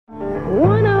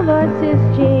course is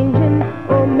changing,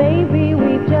 or maybe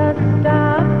we just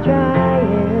stopped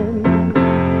trying.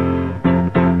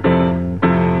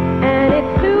 And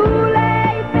it's too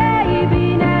late,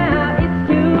 baby, now it's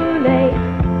too late.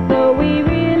 So we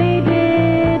really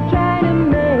did try to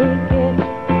make it.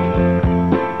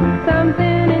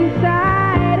 Something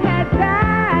inside had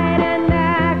died, and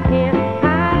I can't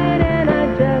hide, and I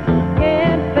just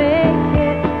can't fake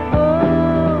it.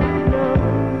 Oh, no,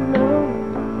 no,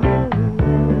 no,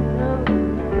 no.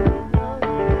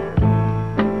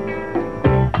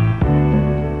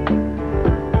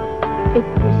 It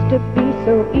used to be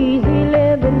so easy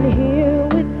living here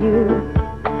with you.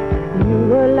 You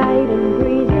were light and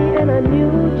breezy, and I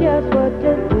knew just what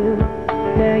to do.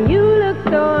 Now you look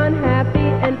so unhappy,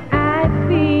 and I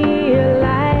feel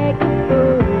like a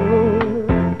fool.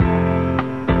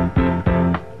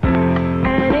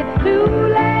 And it's too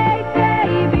late,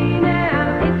 baby, now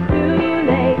it's too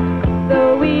late. So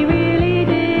we really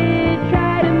did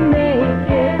try to make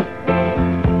it.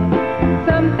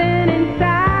 Something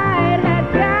inside had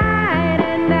died,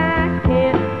 and I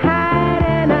can't hide,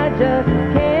 and I just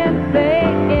can't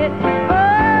fake it.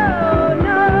 Oh,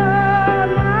 no,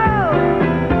 no.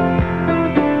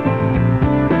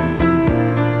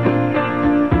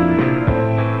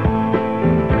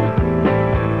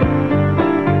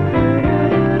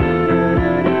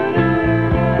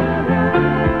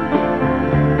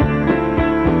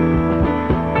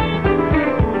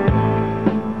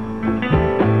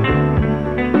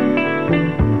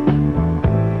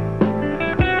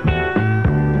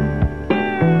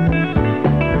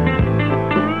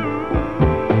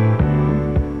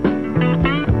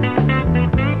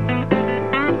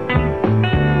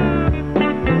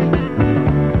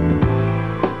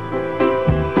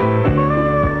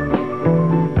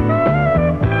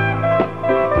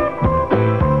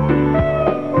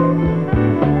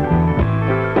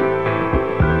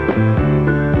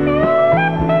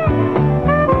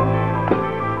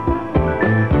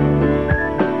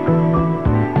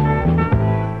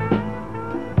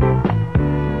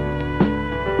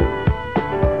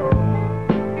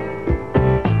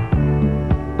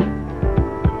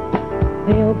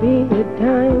 There'll be good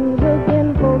times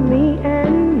again for me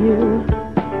and you,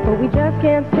 but we just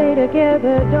can't stay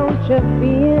together, don't you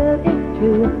feel it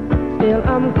too? Still,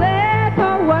 I'm glad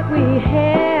for what we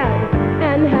had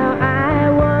and how I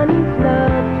once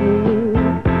loved you.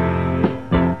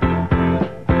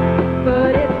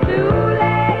 But it's too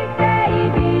late,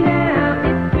 baby, now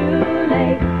it's too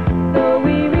late. So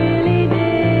we really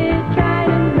did try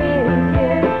to make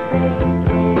it.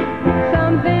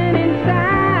 Something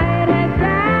inside has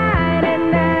died,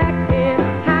 and I can't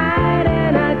hide,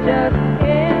 and I just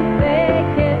can't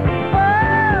fake it. Oh,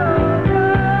 no,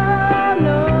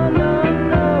 no, no,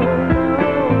 no, no.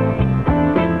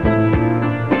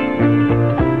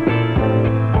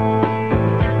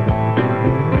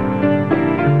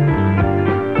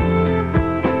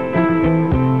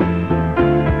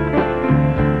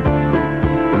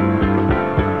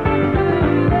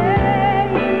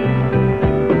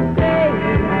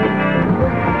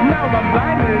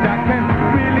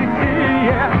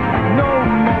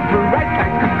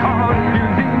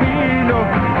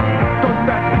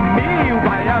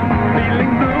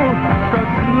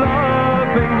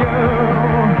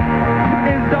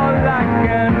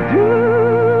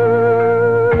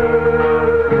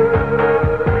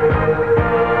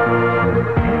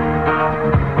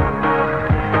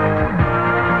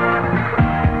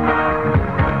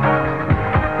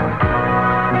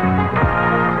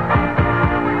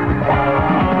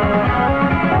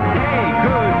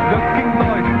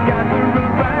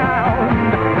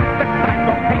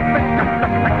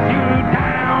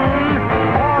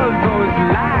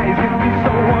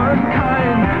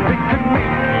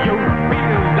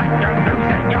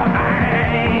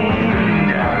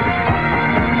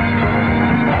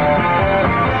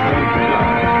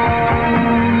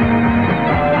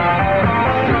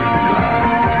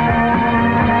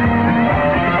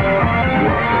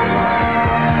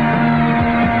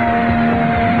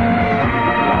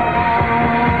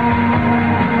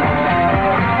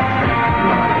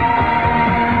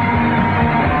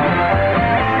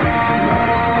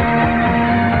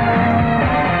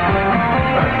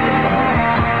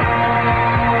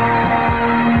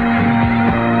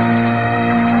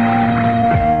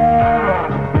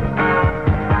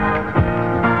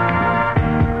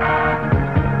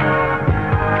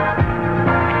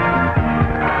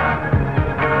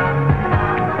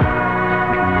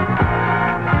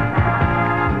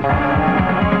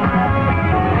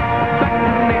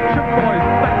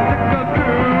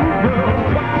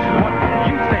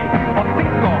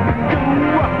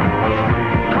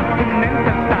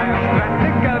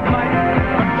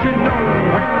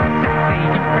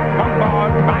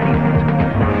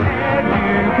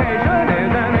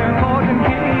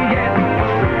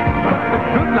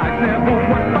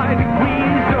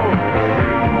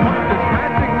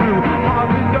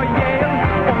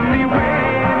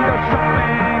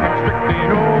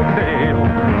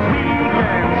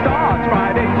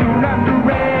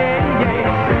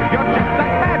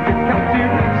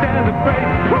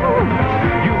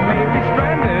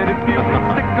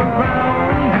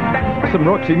 Some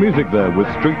Roxy music there with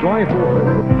Street Life.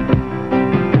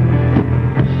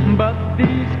 But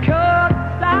these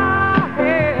cuts I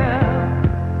have,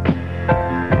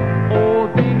 oh,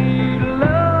 they need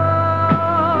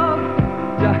love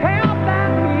to help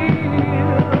them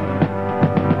heal.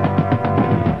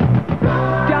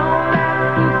 Don't let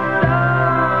the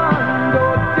sun go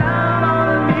down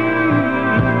on me.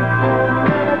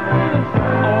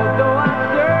 Although I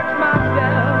search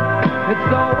myself, it's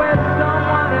always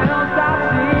someone else I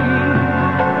see.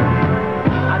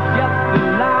 I just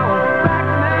allow a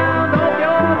fragment of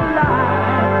your life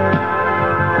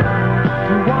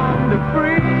to wander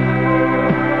free.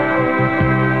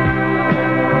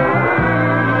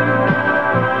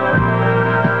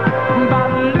 By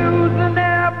losing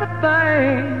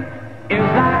everything, it's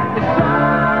like the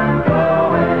sun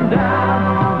going down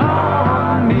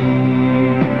on me.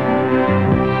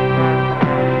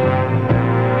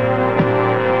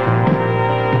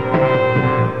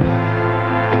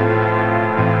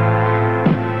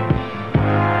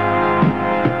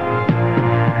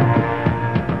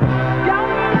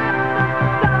 Don't let the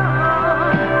sun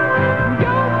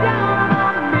go down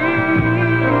on me.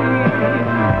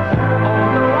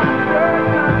 Although I search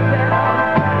myself,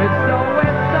 it's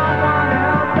always someone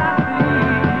else I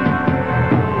see.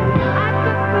 I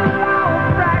just allow a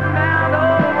fragment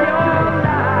of your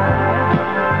life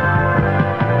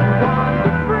to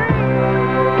wander free.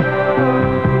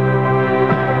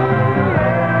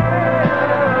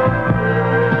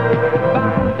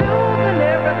 By losing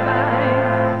everything,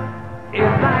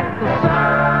 it's like the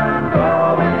sun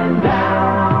going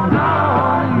down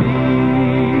on me.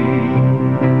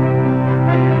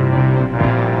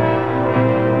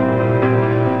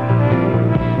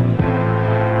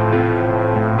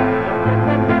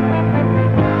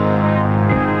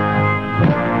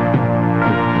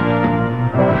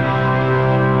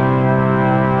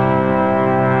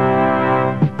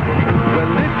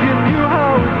 Well, if you knew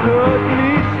how it hurt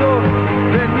me so,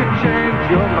 then you'd change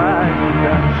your mind,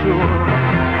 I'm sure.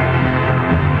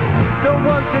 Don't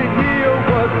want to hear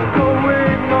what's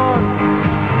going on.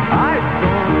 I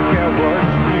don't care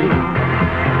what's new.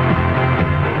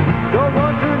 Don't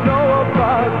want to know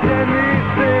about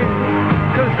anything,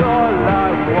 'cause all I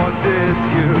want is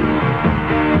you.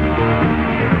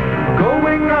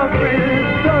 Going out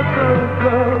with other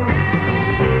girls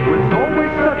was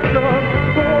always such a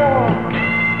bore.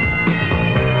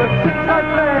 But since I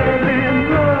fell in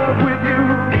love with you,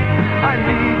 I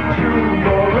need you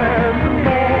more and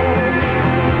more.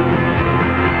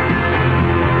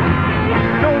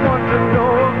 Don't want to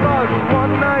know about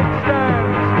one-night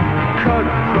stands,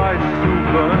 cut-price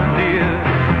souvenirs.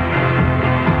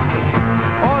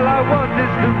 All I want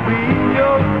is to be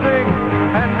your thing,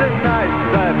 and a night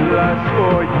that lasts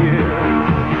for years.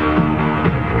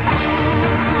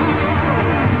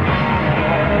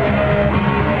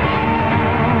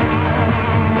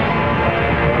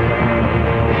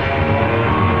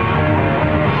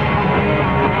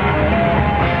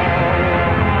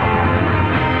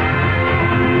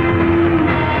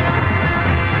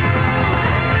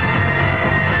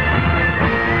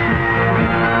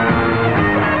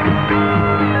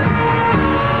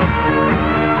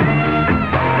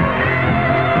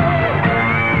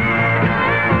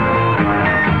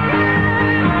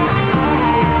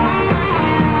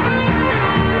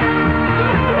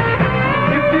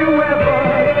 If you ever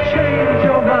change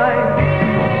your mind,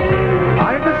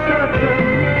 I'm a certain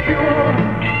cure.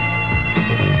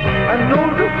 I know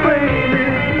the pain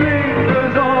it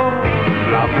lingers on.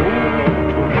 L'amour,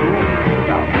 toujours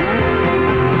l'amour.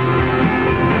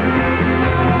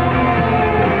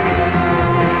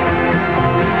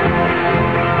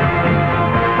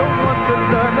 Don't want to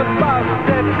learn about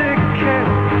etiquette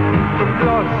from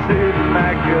glossy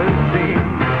magazines.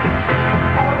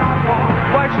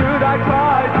 Why should I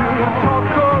try to talk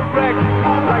correct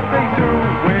like they do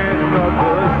in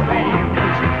other scenes?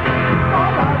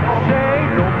 Say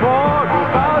no more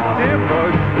about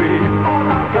symmetry.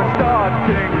 You're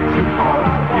starting to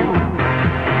confuse.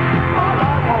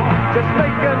 Just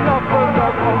make an offer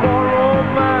of more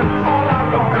romance.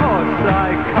 Of course I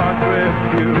can't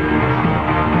refuse.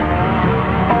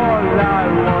 All I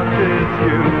want is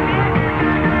you.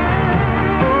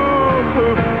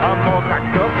 Ooh, I'm all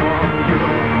backed up on you.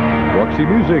 Roxy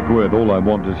music with All I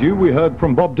Want Is You. We heard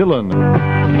from Bob Dylan.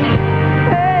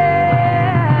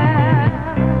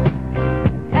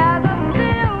 As I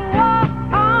still walk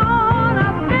on, I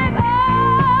think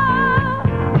of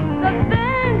the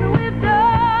things we've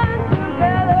done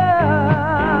together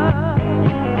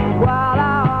while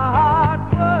our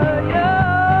hearts were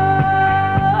young.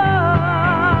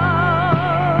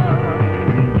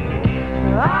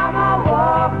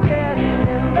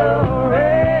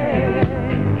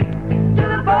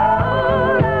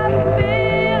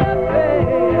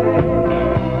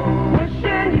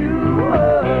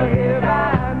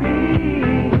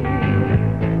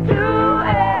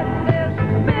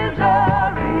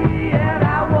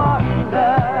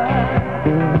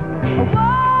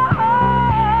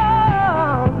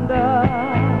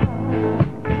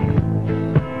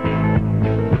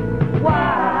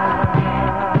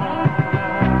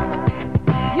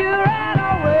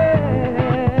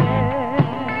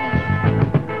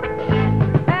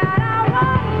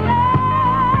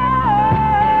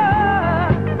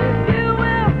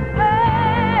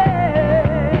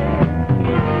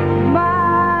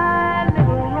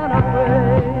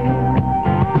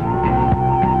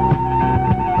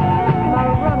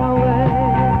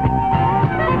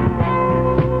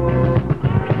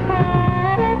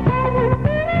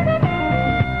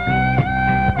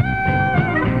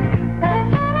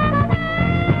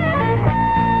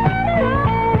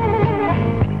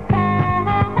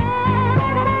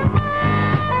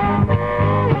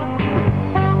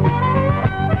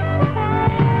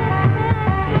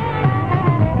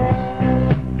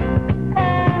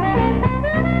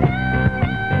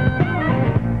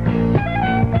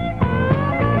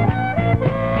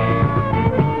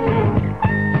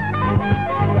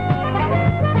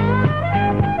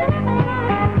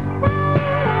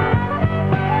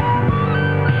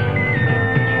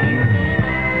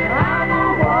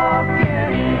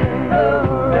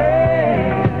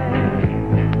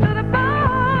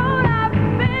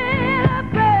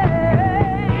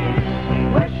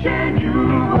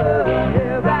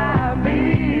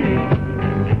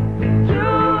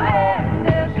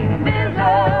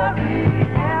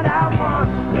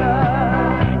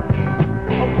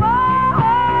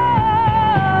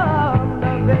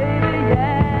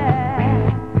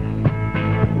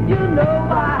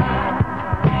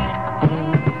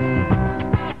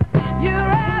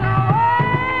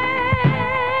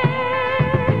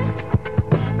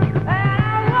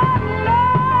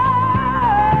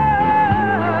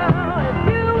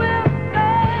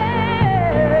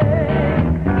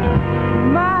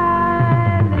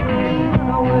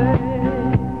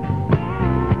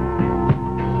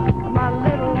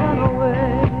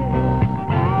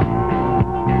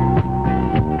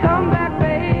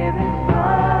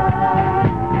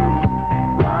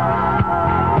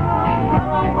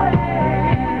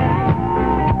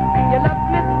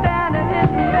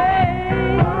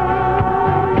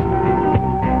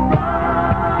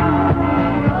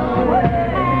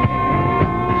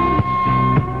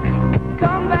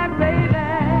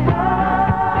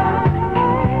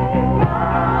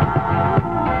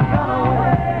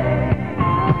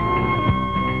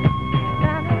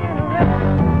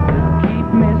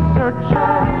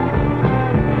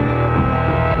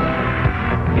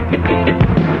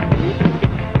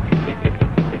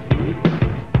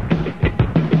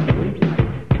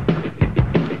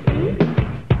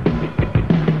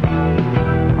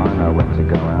 know when to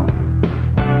go out,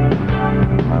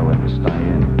 know when to stay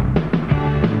in,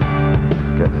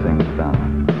 get things done.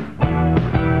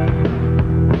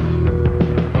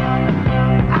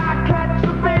 I catch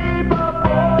the paper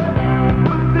boy,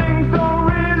 but things don't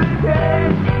really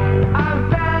change. I'm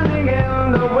standing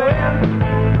in the wind,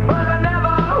 but I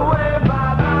never wave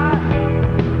bye-bye.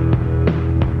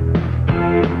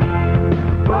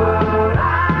 But I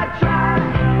try.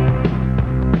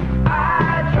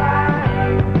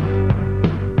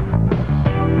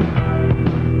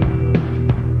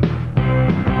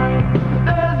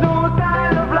 There's no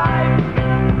sign of life,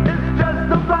 it's just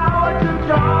the power to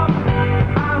charm.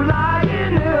 I'm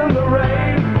lying in the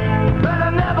rain, but I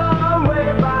never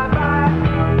wave bye-bye.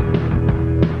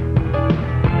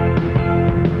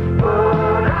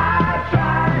 But I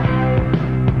try.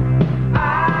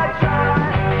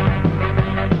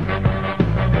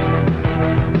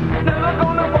 Never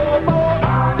gonna fall for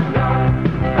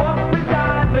walk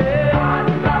beside me,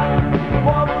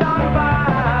 walk down by,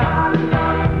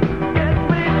 get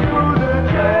me to the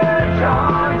church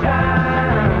on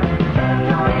time.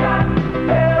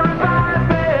 Terrifies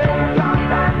me,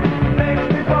 makes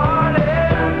me party,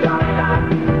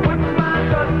 puts my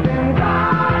trust in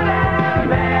God and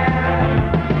man.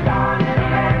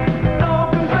 No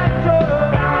confession,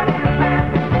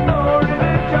 no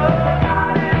religion,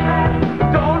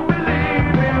 don't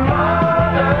believe in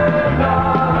modern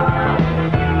love.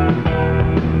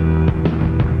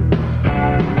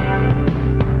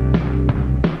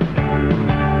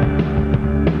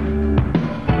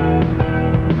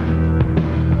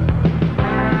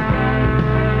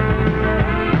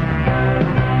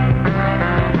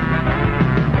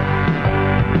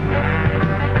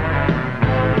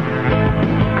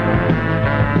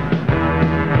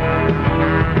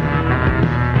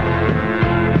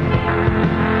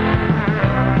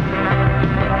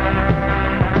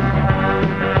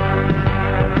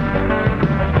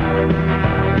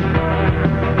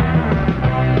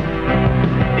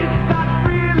 It's not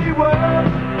really work,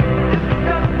 it's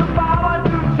just the power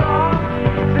to charm.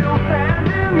 Still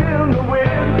standing in the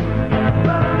wind,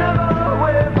 but I never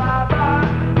wave bye-bye.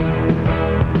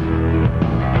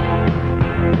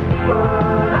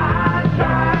 But I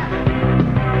try.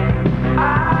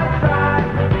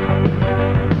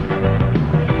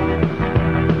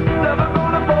 Never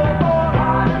gonna fall for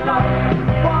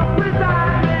walk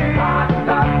beside me,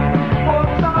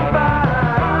 walk on by,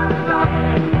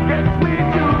 gets me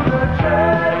to the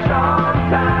church on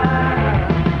time.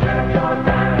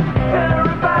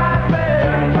 Terrifies me,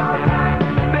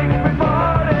 makes me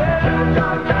party,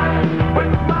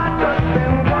 with my trust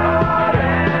in God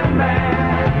and man.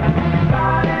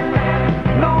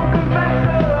 No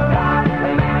confession,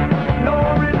 no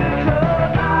religion,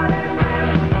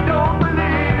 don't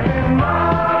believe in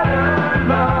modern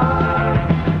love.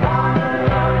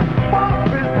 Walk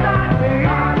beside me,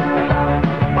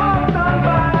 walk on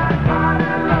by,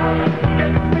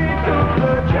 gets me to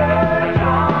the church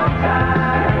on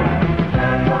time.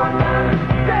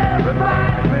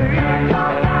 Terrifies me,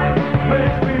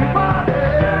 makes me party,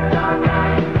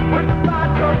 with my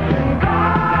trust in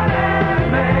God and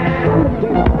man.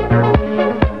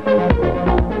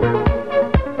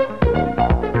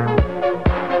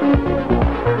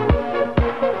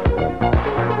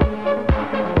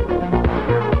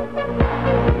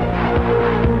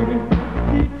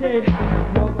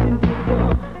 Walked into the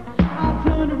door. I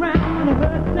turned around and I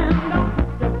heard the sound of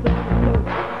footsteps on the floor.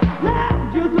 Love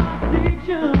just my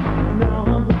addiction. Now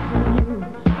I'm watching you.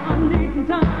 I need some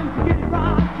time to get it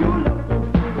right. Your love don't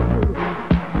see the truth.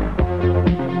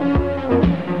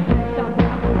 Stop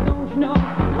happening, don't you know?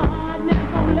 I never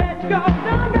gonna let you go.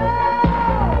 Don't go.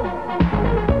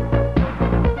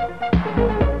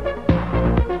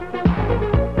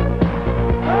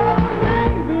 Oh,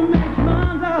 baby, make your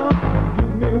mind up.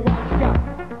 Give me what you got.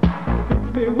 Fix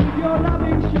me with your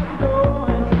loving, shut the door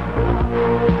and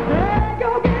hey, go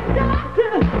get the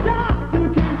doctor. Doctor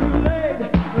came too late.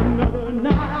 Another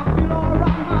night I feel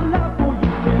alright. My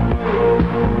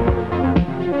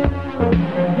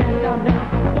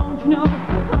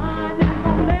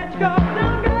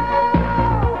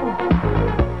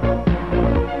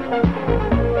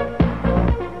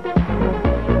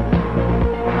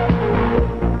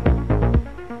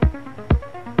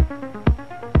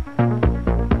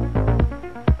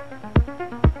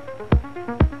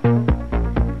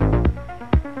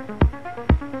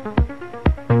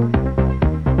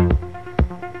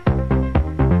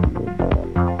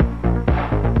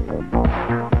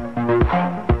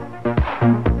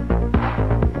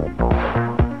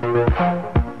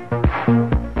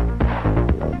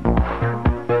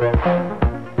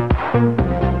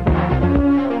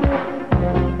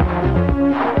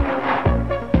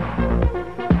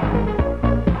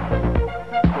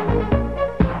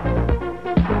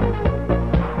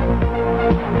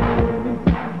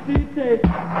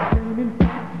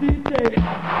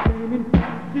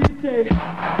city,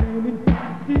 came in from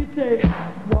the city,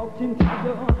 walked into the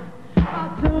door.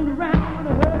 I turned around when I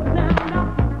heard the sound of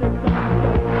footsteps on the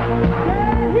floor.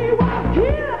 Said he was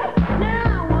here,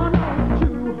 now I know it's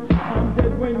true. I'm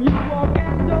dead when you walk in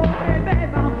the door, hey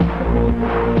babe, I'm through.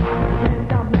 Can't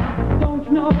stop now, don't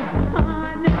you know? I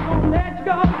ain't never gonna let you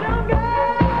go, don't go.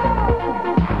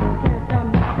 Can't stop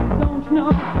now, don't you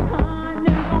know? I ain't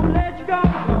never gonna let you go,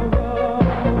 don't go.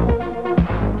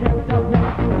 Can't stop now,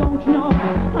 don't you know?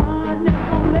 I ain't never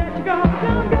gonna let you go,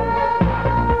 don't go.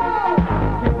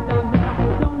 Can't stop now,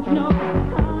 don't you know?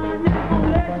 I ain't never gonna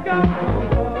let you go, don't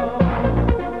go.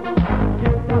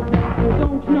 Can't stop now,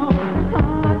 don't you know?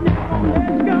 I ain't never gonna let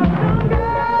you go, don't go.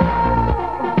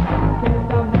 Can't stop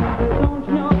now, don't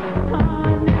you know? I ain't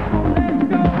never gonna let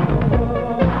you go, don't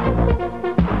go.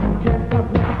 Can't stop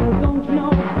now, don't you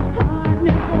know? I ain't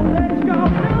never gonna let you go,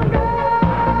 don't go.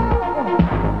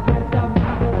 Can't stop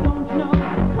now, don't you know?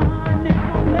 I ain't never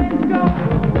gonna let you go,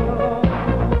 don't go.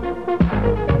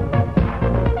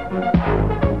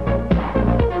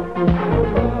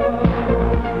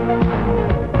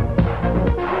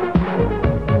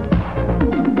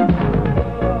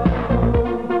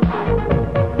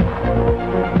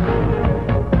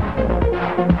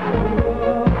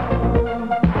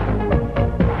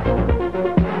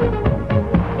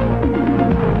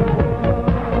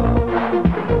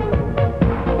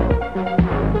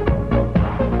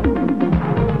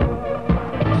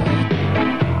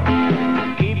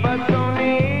 Keep us so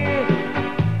near,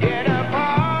 yet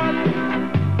apart.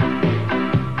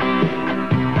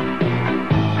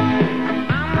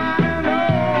 I'm not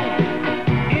alone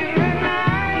in the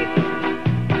night.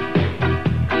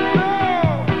 No,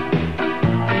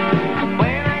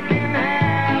 when I can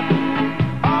have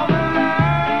all the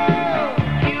love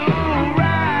you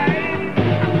write,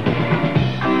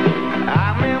 I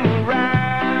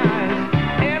memorize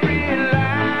every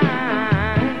line.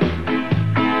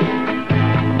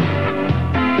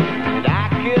 And I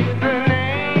kiss the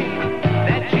name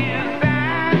that you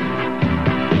signed.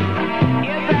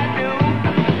 Yes, I do.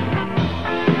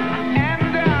 And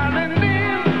darling,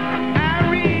 then I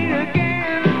read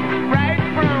again, right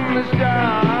from the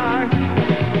start.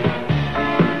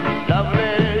 Love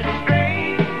letters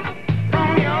straight from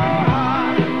your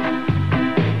heart.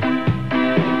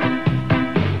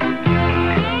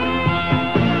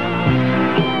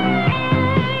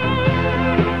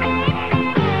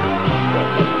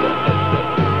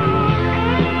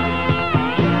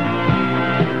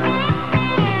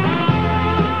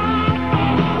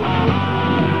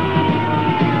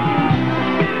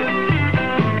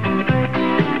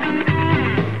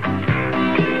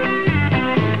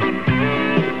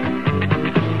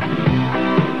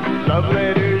 Love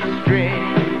letters straight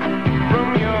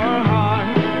from your heart.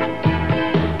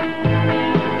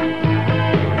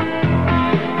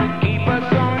 Keep us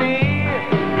so near,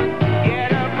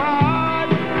 yet apart.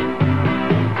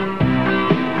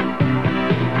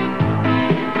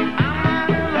 I'm not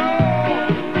alone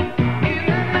in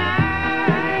the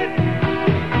night.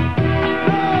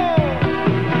 No,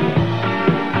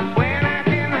 when I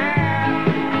can have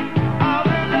all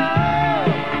the love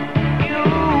you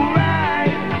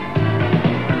write,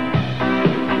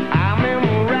 I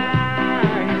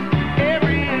memorize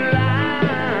every line.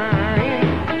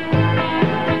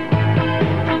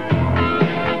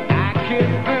 I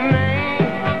kiss the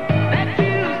name that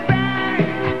you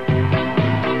signed.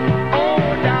 Oh,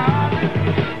 darling,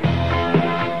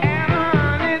 and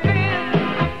honey, then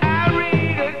I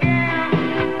read again,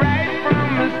 right from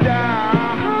the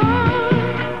start.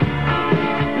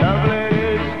 Love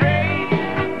letters straight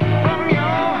from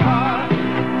your heart.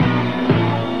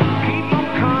 Keep 'em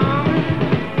coming.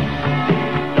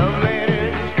 Love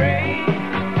letters straight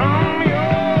from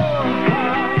your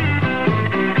heart.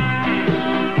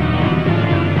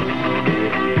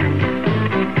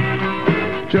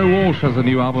 Joe Walsh has a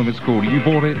new album. It's called You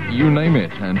Bought It, You Name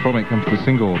It, and from it comes the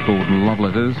single called Love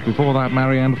Letters. Before that,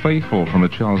 Marianne Faithfull from The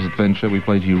Charles Adventure. We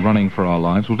played You Running for Our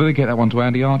Lives. We'll dedicate that one to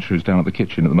Andy Archer, who's down at the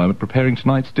kitchen at the moment preparing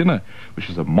tonight's dinner, which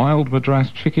is a mild Madras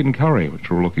chicken curry, which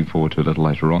we're looking forward to a little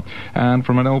later on. And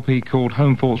from an LP called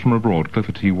Home Thoughts from Abroad,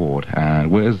 Clifford T. Ward. And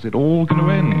Where's It All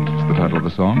Gonna End is the title of the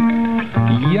song.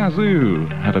 Yazoo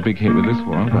had a big hit with this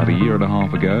one about a year and a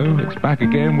half ago. It's back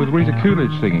again with Rita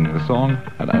Coolage singing the song,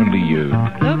 And Only You.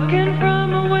 Looking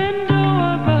from a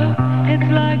window above, it's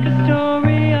like a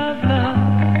story of love.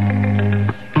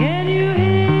 Can you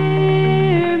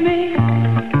hear me?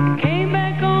 Came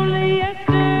back only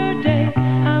yesterday.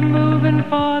 I'm moving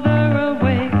farther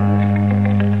away.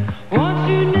 Want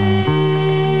you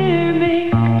near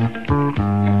me?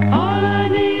 All I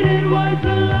needed was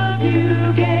the love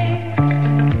you gave.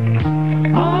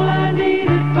 All I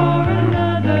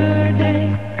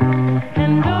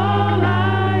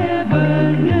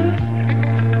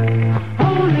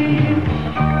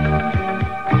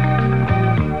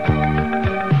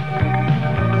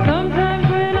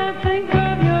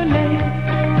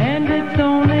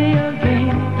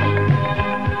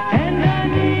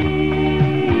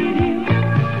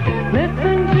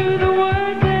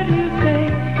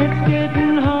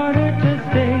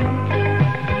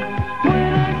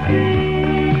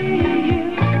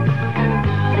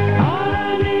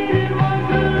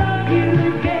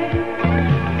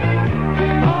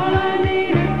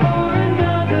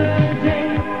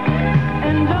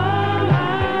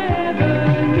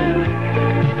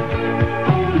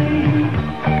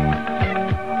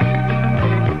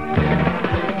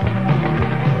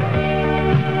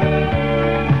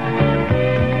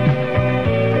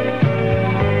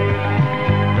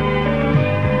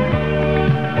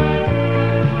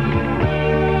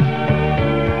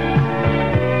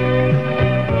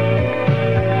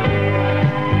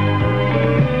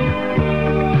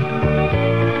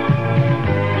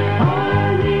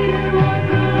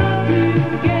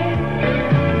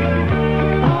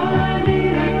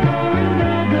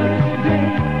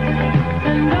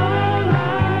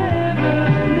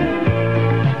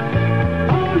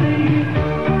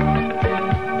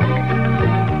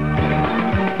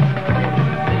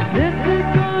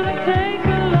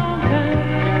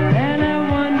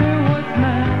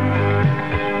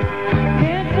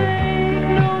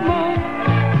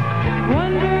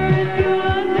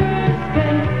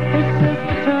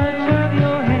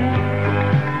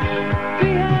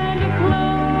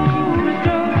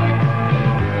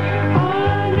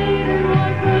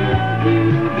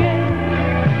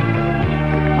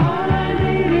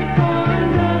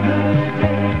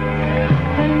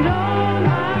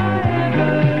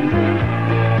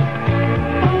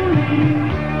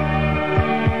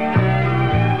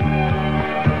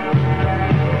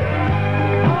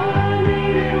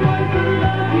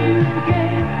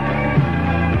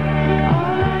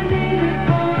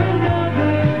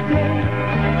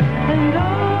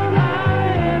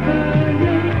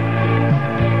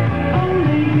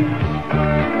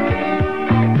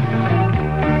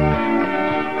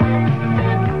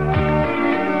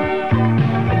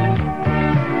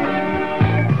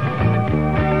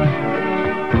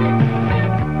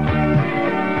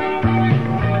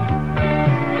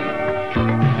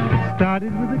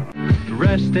Started with a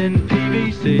Dressed in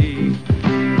PVC,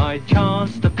 I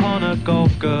chanced upon a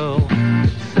golf girl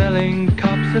selling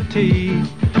cups of tea.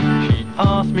 She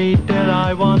asked me did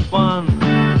I want one,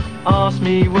 asked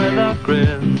me with a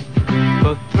grin.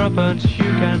 For threepence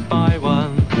you can buy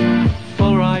one,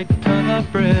 full right to the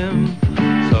brim.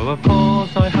 So of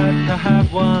course I had to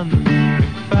have one, in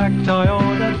fact I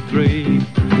ordered 3.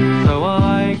 So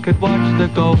I could watch the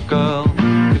golf girl,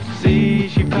 could see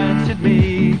she fancied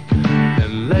me.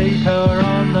 Then later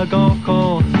on the golf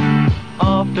course,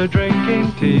 after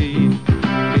drinking tea,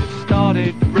 it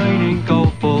started raining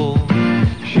golf balls.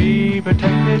 She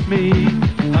protected me,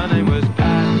 her name was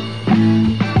Pat.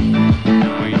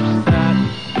 We sat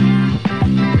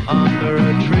under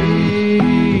a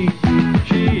tree,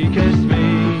 she kissed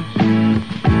me.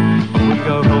 We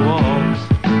go for walks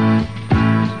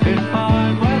in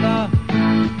fine weather,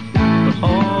 but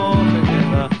all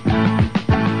together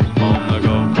on the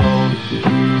golf course.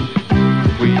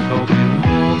 We talk in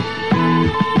walks.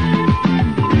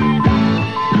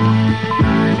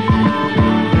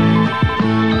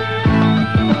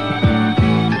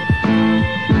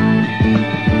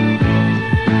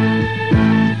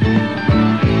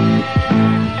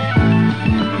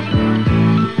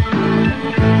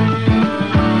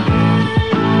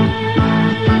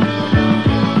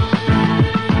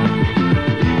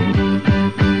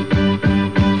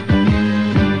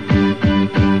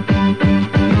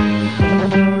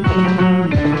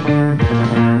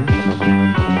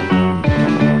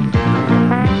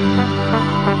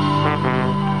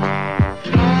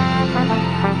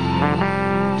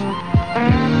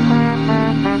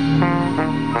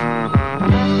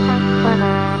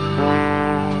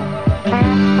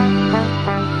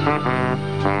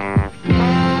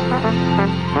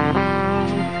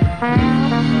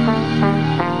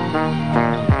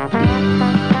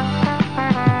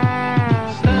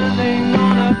 Standing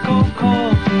on a golf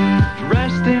course,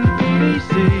 dressed in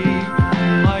PVC,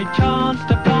 I chanced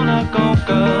upon a golf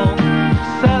girl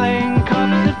selling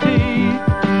cups of tea.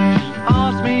 She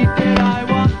asked me did I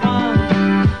want one,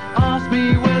 asked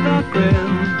me with a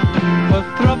grin. For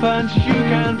threepence you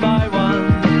can buy one,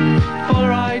 full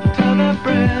right to the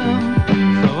brim.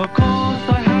 So of course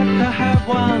I had to have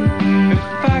one, in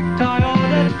fact I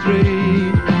ordered 3.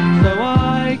 So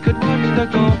I could watch the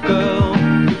golf girl,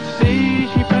 could see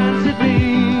she fancied me.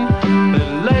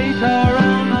 Then later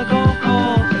on the golf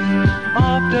course,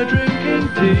 after drinking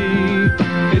tea,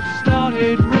 it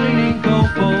started raining golf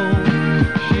balls.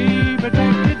 She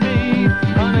protected me,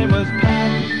 her name was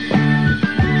Pat.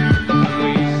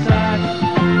 We sat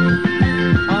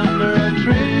under a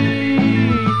tree,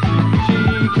 she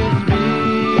kissed me.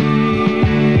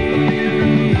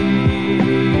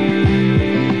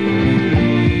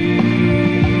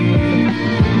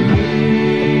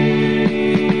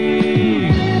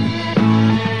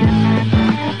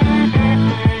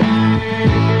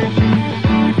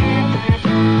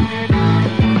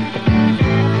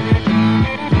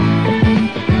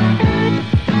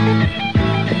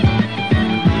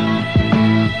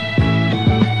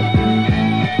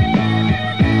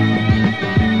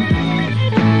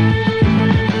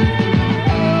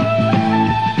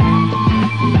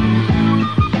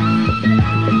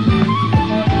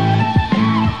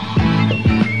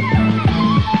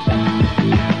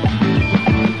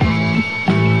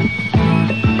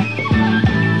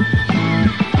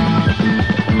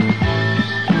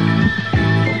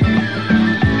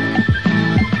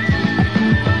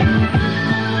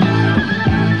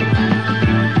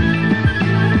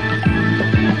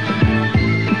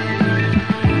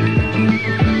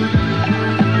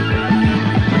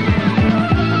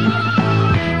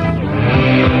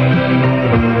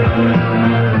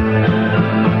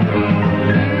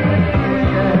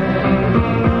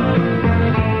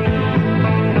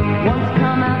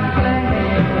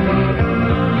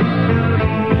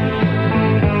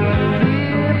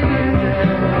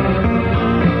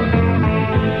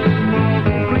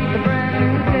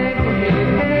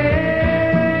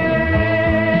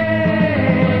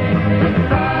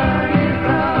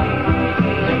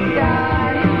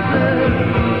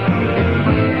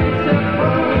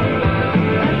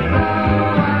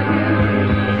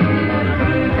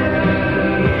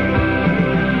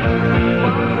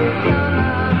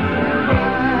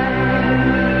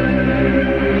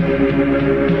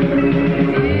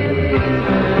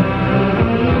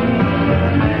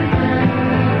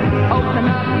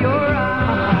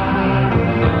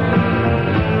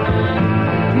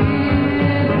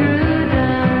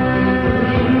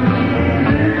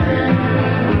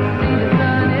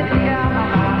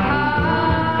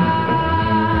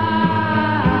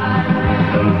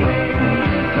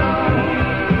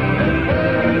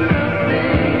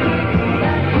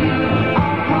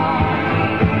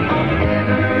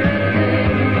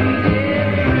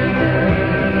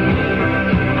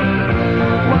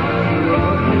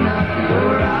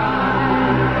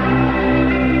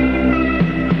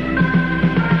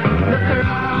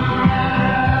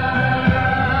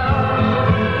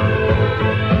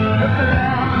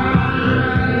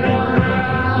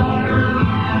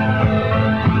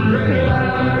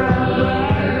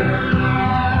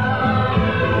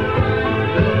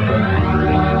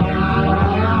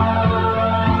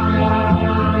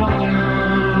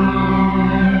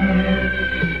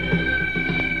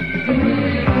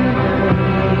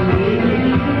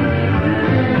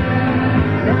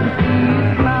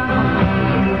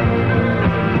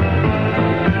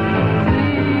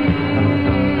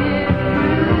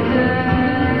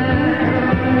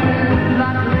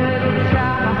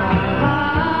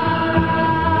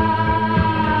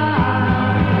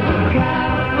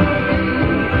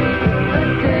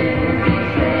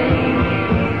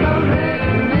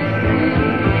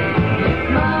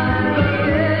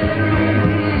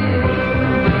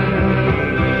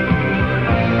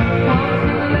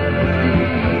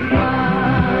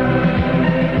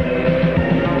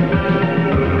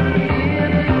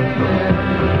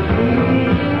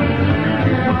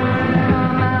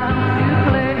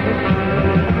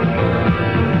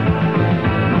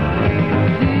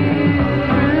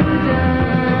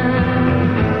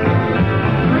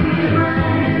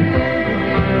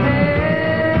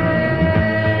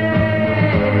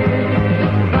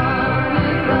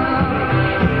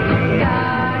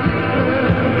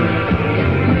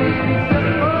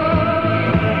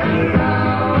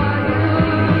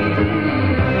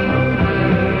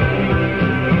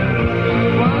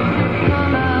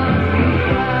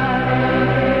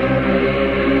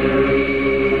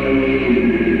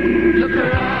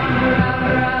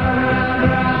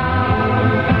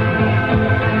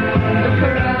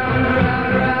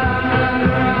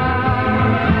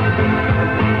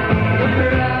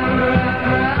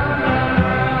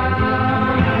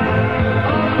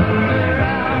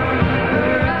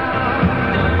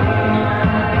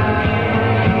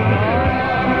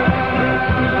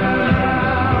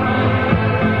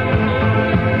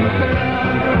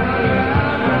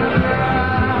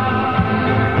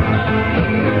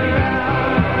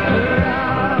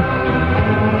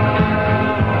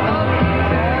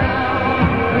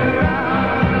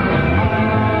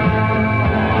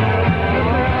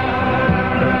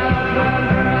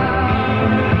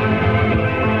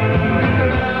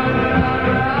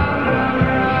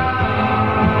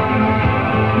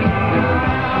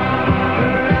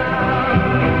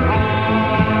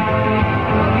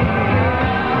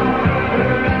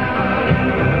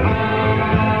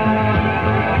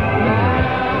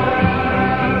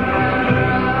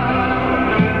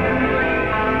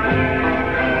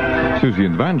 Siouxsie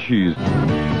and the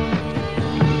Banshees.